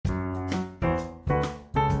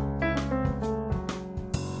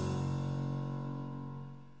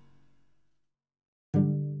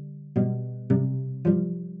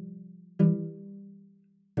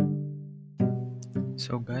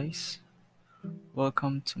So, guys,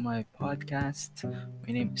 welcome to my podcast. My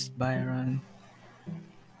name is Byron.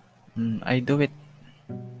 I do it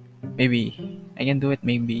maybe, I can do it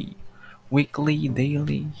maybe weekly,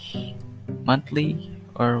 daily, monthly,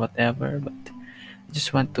 or whatever, but I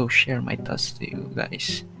just want to share my thoughts to you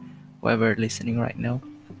guys, whoever listening right now.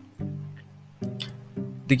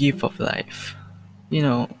 The gift of life. You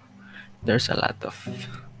know, there's a lot of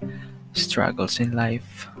struggles in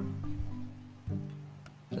life,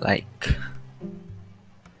 like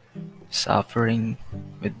suffering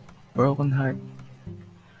with broken heart.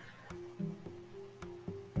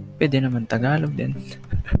 Pwede naman Tagalog din.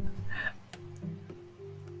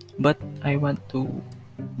 But I want to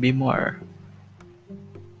be more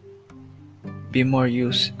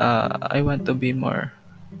I want to be more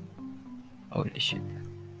holy shit.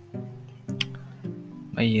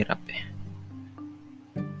 Mahirap eh.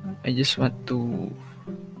 I just want to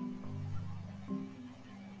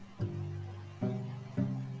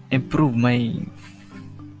improve my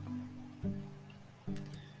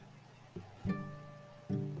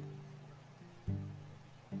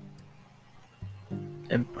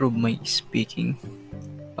speaking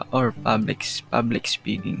or public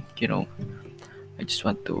speaking, I just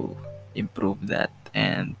want to improve that,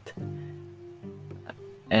 and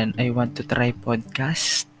I want to try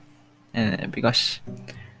podcast, because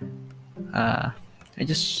uh I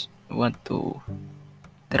just want to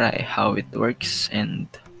try how it works, and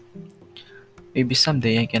maybe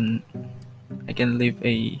someday I can leave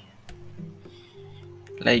a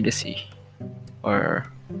legacy, or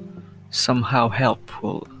somehow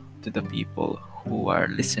helpful to the people who are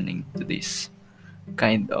listening to this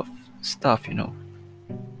kind of stuff.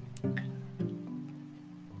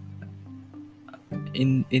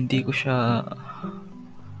 Hindi ko siya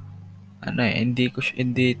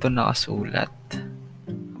hindi ito nakasulat.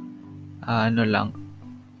 Ano lang,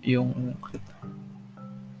 yung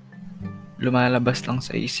lumalabas lang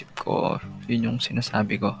sa isip ko, yun yung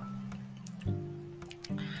sinasabi ko.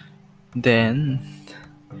 Then,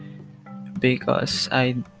 because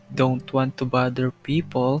I don't want to bother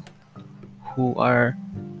people who are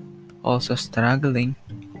also struggling,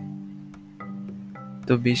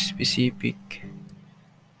 to be specific,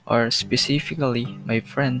 or specifically my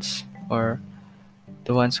friends, or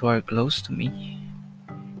the ones who are close to me,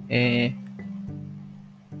 eh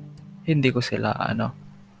hindi ko sila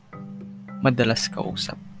madalas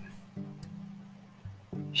kausap.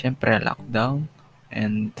 Syempre lockdown,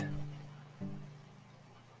 and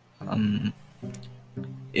um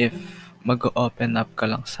if mag-open up ka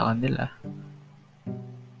lang sa kanila,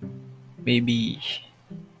 maybe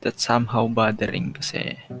that's somehow bothering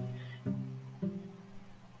kasi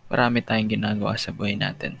marami tayong ginagawa sa buhay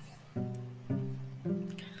natin.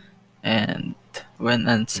 And when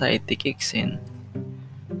anxiety kicks in,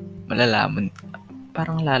 malalaman,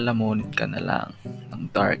 parang lalamunin ka na lang ng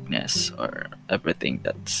darkness or everything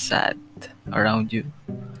that's sad around you.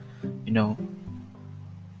 You know,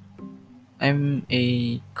 I'm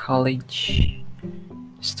a college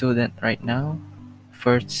student right now,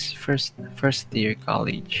 first year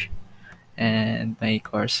college, and my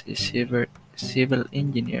course is civil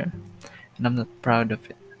engineer, and I'm not proud of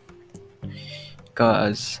it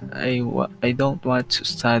because I don't want to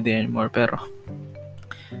study anymore, pero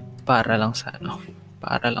para lang sa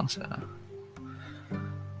para lang sa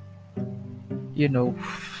you know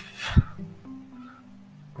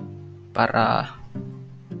para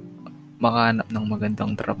makahanap ng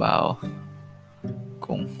magandang trabaho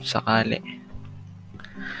kung sakali,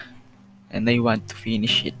 and I want to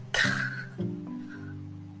finish it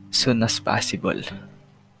soon as possible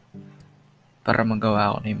para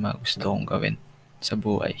magawa ko na yung mga gusto kong gawin sa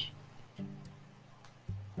buhay.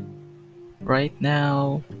 Right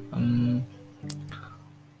now,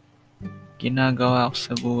 ginagawa ko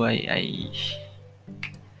sa buhay ay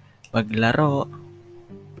maglaro,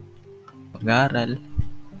 mag-aral,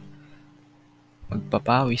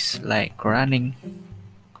 magpapawis like running,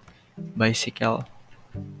 bicycle,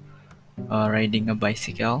 riding a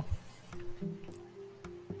bicycle.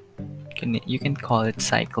 You can call it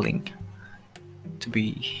cycling to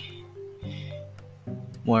be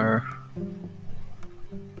more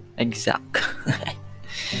exact.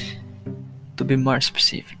 To be more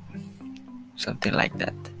specific, something like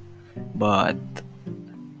that. But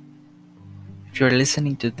if you're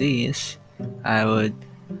listening to this, I would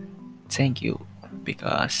thank you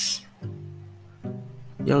because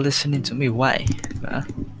you're listening to me. Why? Diba?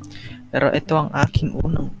 Pero ito ang aking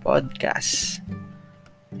unang podcast,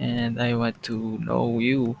 and I want to know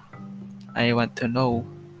you. I want to know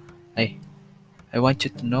I want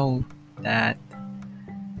you to know that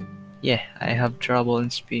Yeah, I have trouble in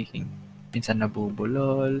speaking. Minsan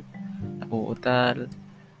nabubulol, nauutal,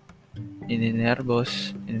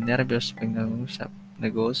 ininervyos pag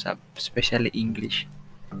nag-uusap, especially English.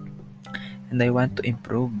 And I want to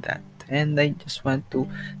improve that. And I just want to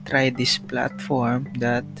try this platform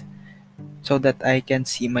that so that I can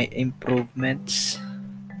see my improvements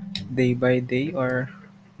day by day, or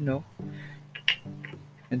you know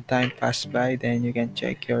when time pass by, then you can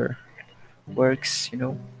check your works,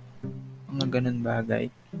 mga ganun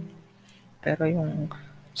bagay. Pero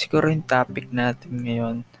siguro yung topic natin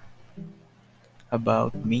ngayon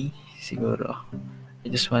about me, siguro, I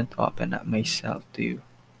just want to open up myself to you.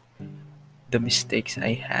 The mistakes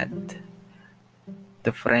I had,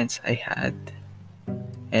 the friends I had,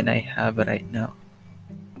 and I have right now.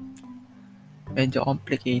 Medyo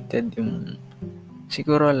complicated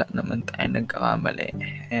siguro wala naman tayo nagkakamali.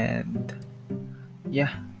 And,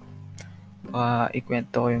 yeah,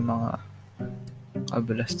 ikwento ko yung mga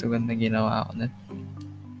kabalastugan na ginawa ko nun.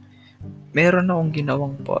 Meron akong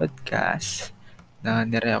ginawang podcast na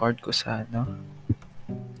nirecord ko sa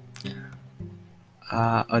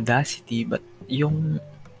Audacity, but yung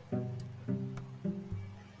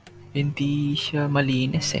hindi siya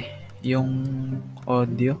malinis yung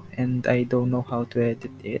audio, and I don't know how to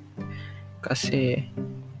edit it kasi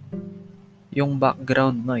yung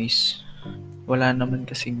background noise, wala naman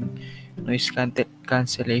kasing noise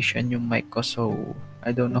cancellation yung mic ko, so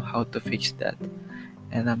I don't know how to fix that,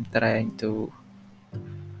 and I'm trying to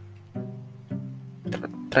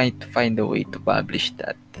find a way to publish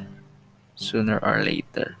that sooner or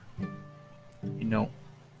later, in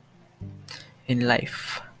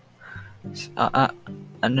life.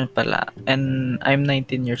 Ano pala, and I'm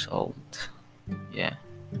 19 years old. Yeah.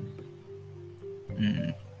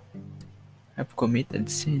 I've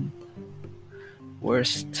committed sin.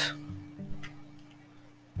 Worst.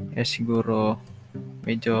 Siguro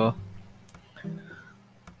medyo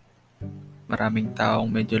maraming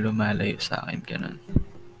taong medyo lumalayo sa akin, ganun.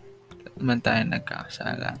 Lahat naman tayo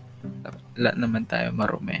nagkakasala. Lahat naman tayo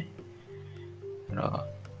marumi. Pero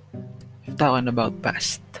if talking about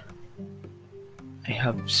past, I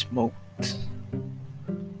have smoked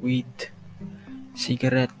weed,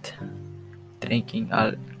 cigarette, drink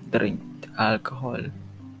alcohol.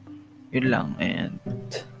 Yun lang. And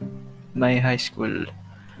my high school,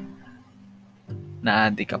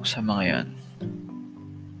 na-addict ako sa mga yun.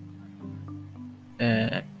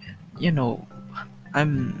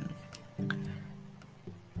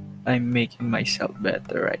 I'm making myself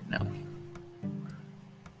better right now.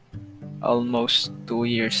 Almost 2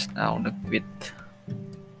 years na ako nag-quit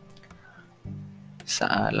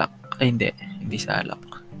sa alak. Ay, hindi sa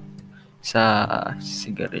alak. Sa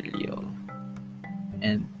sigarilyo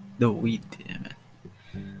and the weed.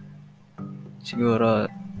 Siguro,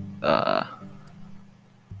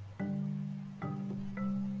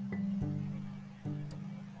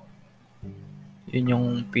 yun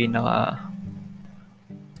yung pinaka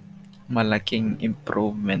malaking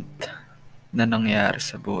improvement na nangyari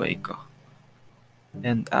sa buhay ko.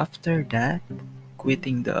 And after that,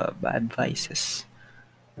 quitting the bad vices.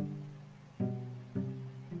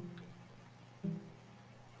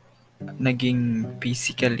 Naging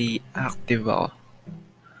physically active ako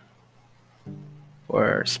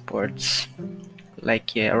for sports.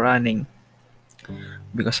 Like, running.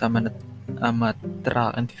 Because I'm a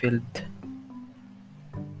track and field.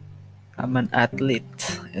 I'm an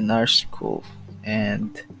athlete in our school,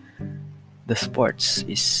 and the sports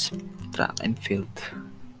is track and field.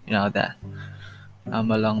 You know that.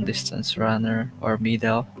 I'm a long distance runner or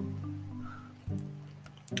middle.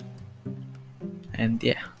 And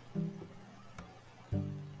yeah,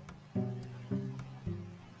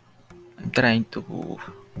 I'm trying to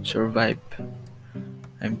survive.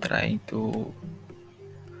 I'm trying to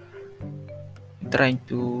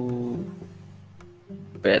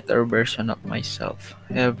better version of myself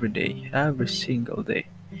every day, every single day.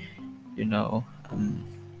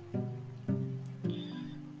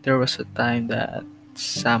 There was a time that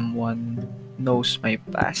someone knows my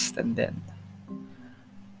past, and then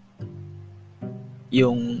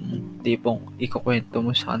yung tipong ikukwento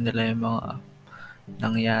mo sa kanila yung mga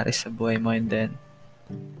nangyari sa buhay mo, and then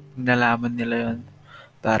nalaman nila yun,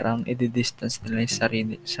 parang i-distance nila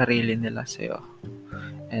yung sarili nila sa'yo.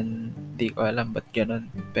 And di ko alam ba't ganun,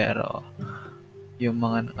 pero yung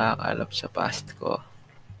mga nakakaalam sa past ko,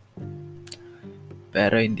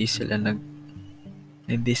 pero hindi sila na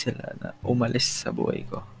umalis sa buhay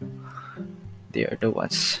ko. They are the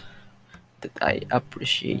ones that I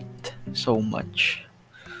appreciate so much.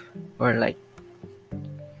 Or like,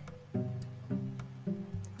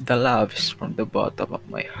 the love is from the bottom of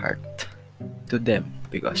my heart to them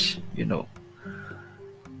because,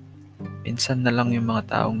 minsan na lang yung mga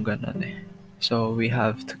taong ganun eh. So, we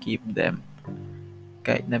have to keep them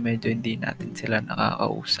kahit na medyo hindi natin sila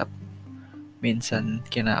nakakausap. Minsan,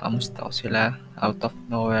 kinakamusta ko sila out of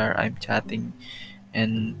nowhere. I'm chatting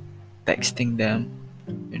and texting them,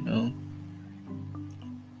 you know,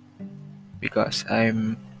 because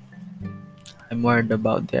I'm worried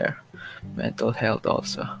about their mental health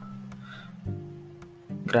also.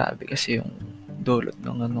 Grabe kasi yung dulot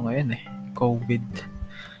ng ngayon eh. COVID,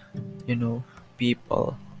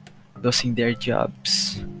 people losing their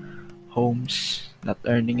jobs, homes, not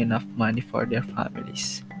earning enough money for their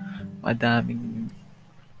families. Madaming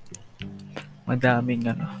madaming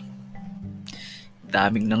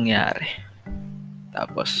daming nangyari.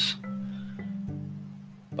 Tapos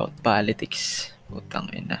about politics, putang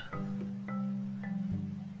ina.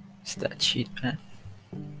 It's that shit, man.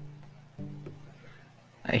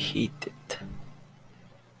 I hate it.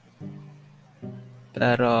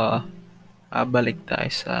 Pero balik tayo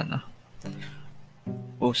sa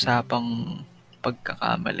usapang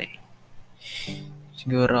pagkakamali.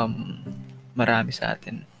 Siguro marami sa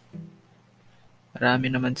atin. Marami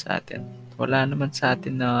naman sa atin. Wala naman sa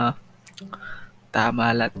atin na tama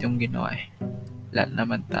lahat yung ginawa eh. Lahat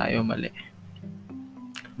naman tayo mali.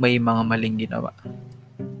 May mga maling ginawa.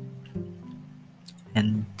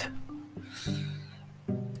 And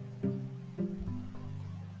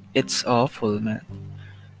it's awful, man.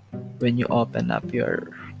 When you open up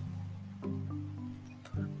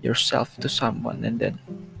yourself to someone and then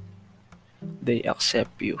they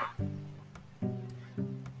accept you.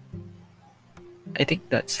 I think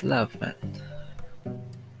that's love, man.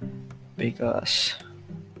 Because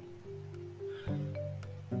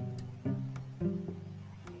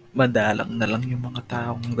madalang na lang yung mga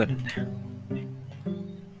taong ganun eh.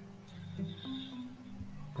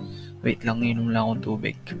 Wait lang, inom lang akong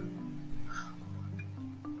tubig.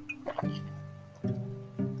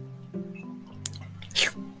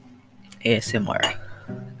 ASMR.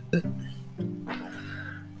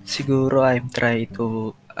 Siguro I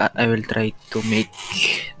will try to make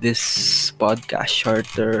this podcast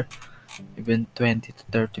shorter, even 20 to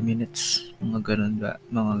 30 minutes, mga ganun ba,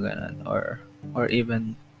 mga ganun, or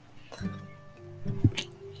even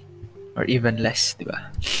less, di ba?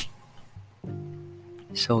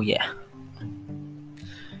 So yeah.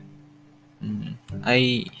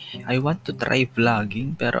 I want to try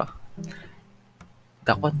vlogging pero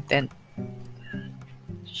the content,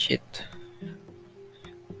 shit.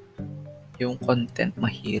 Yung content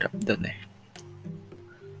mahirap dun eh.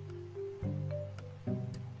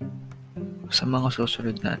 Sa mga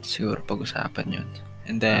susunod natin siguro pag-usapan yun.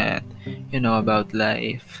 And then, about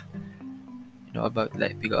life. About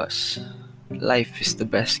life because life is the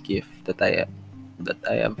best gift that I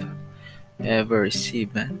have ever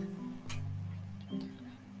received, man.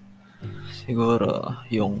 Siguro,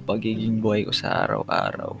 yung pagiging buhay ko sa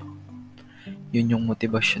araw-araw. Yun yung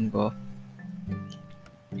motivation ko.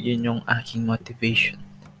 Yun yung aking motivation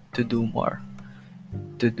to do more.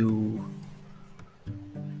 To do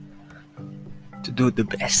the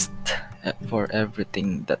best for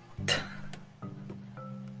everything that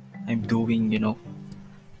I'm doing,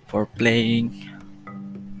 for playing,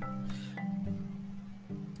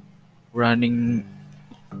 running,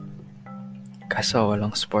 kaso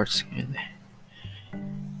walang sports ngayon eh.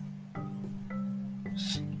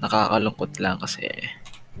 Nakakalungkot lang kasi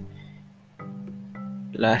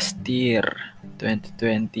last year,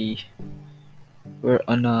 2020, we're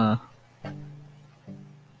on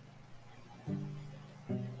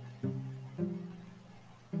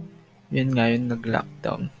yun nga yung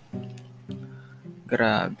nag-lockdown.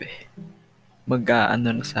 Grabe. Mag-aano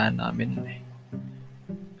na sana namin eh.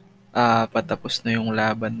 Patapos na yung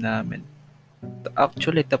laban namin.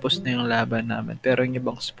 Actually, tapos na yung laban namin. Pero yung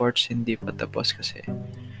ibang sports hindi pa tapos kasi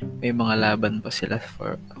may mga laban pa sila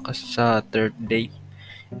sa third day.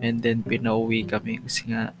 And then, pinauwi kami kasi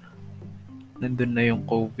nga nandun na yung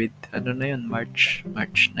COVID. Ano na yun? March 9.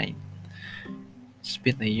 It's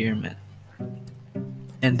been a year, man.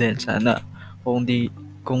 And then, sana, kung di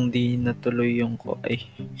natuloy yung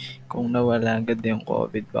kung nawala agad yung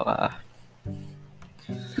COVID, baka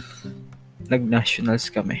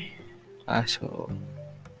nag-nationals kami. So,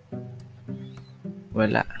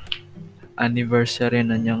 wala. Anniversary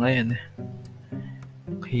na niya ngayon eh.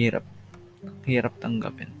 Hirap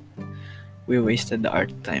tanggapin. We wasted our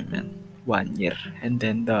time, man. 1 year. And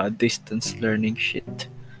then the distance learning shit.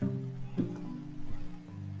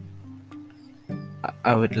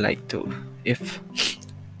 I would like to, if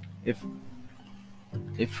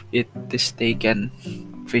it is taken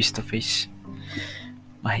face to face.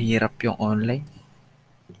 Mahirap yung online.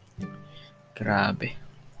 Grabe.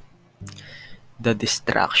 The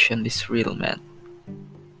distraction is real, man.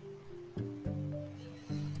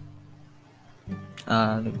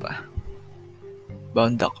 Ano ba?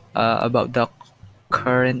 About the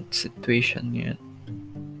current situation ngayon.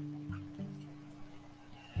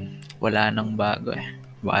 Wala nang bago eh.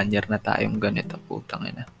 1 year na tayong ganito, putang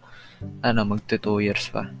ina. Magto 2 years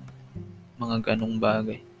pa. Mga ganong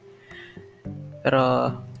bagay. Pero,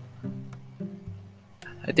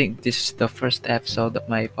 I think this is the first episode of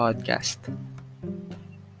my podcast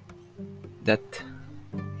that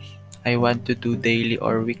I want to do daily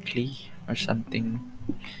or weekly or something.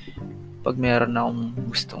 Pag meron akong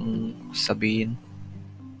gustong sabihin,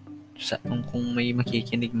 kung may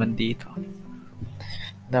makikinig man dito,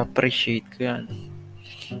 na-appreciate ko yan.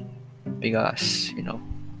 Because,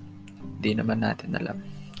 di naman natin alam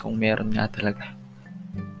kung meron nga talaga.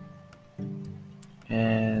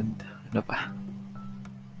 And, ano pa?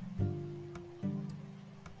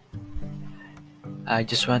 I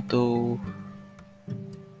just want to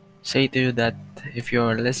say to you that if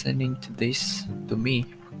you're listening to this, to me,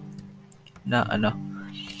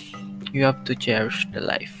 you have to cherish the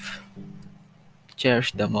life.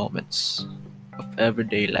 Cherish the moments of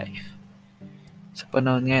everyday life. Sa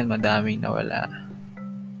panahon ngayon, madaming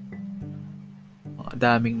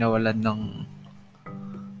nawalan ng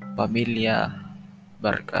pamilya,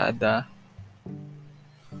 barkada,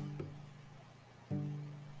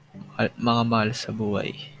 mga mahal sa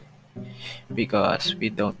buhay. Because we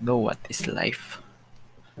don't know what is life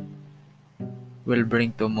will bring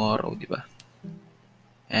tomorrow, di ba?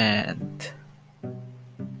 And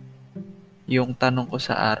yung tanong ko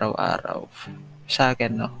sa araw-araw, sa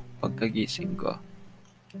akin, pagkagising ko,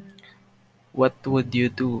 what would you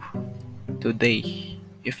do today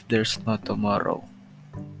if there's no tomorrow?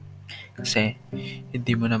 Kasi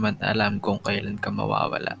hindi mo naman alam kung kailan ka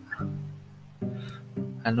mawawala.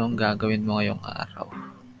 Ano ang gagawin mo ngayong araw?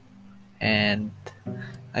 And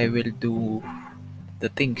I will do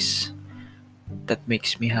the things that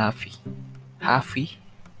makes me happy. Happy?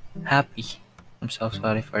 I'm so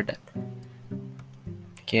sorry for that.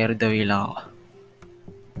 Carried away lang ako.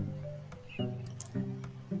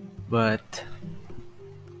 But,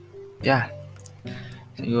 yeah.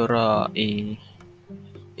 Siguro,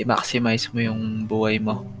 i-maximize mo yung buhay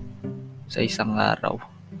mo sa isang araw.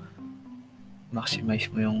 Maximize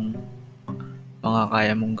mo yung mga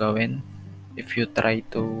kaya mong gawin. If you try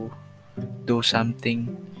to do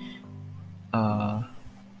something,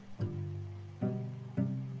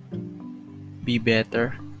 be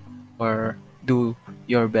better or do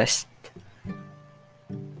your best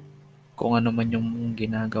kung ano man yung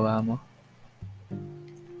ginagawa mo.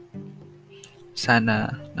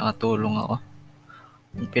 Sana nakatulong ako.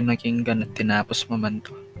 Kung pinakinggan at tinapos mo man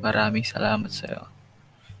to, maraming salamat sa'yo.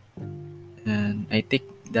 And I think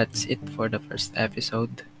that's it for the first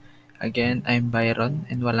episode. Again, I'm Byron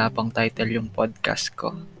and wala pang title yung podcast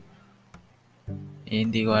ko.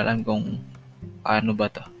 Hindi ko alam kung paano ba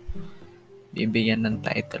to. Bibigyan ng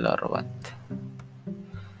title or what.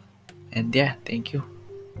 And yeah, thank you.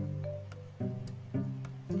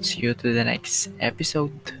 See you to the next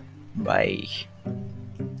episode. Bye.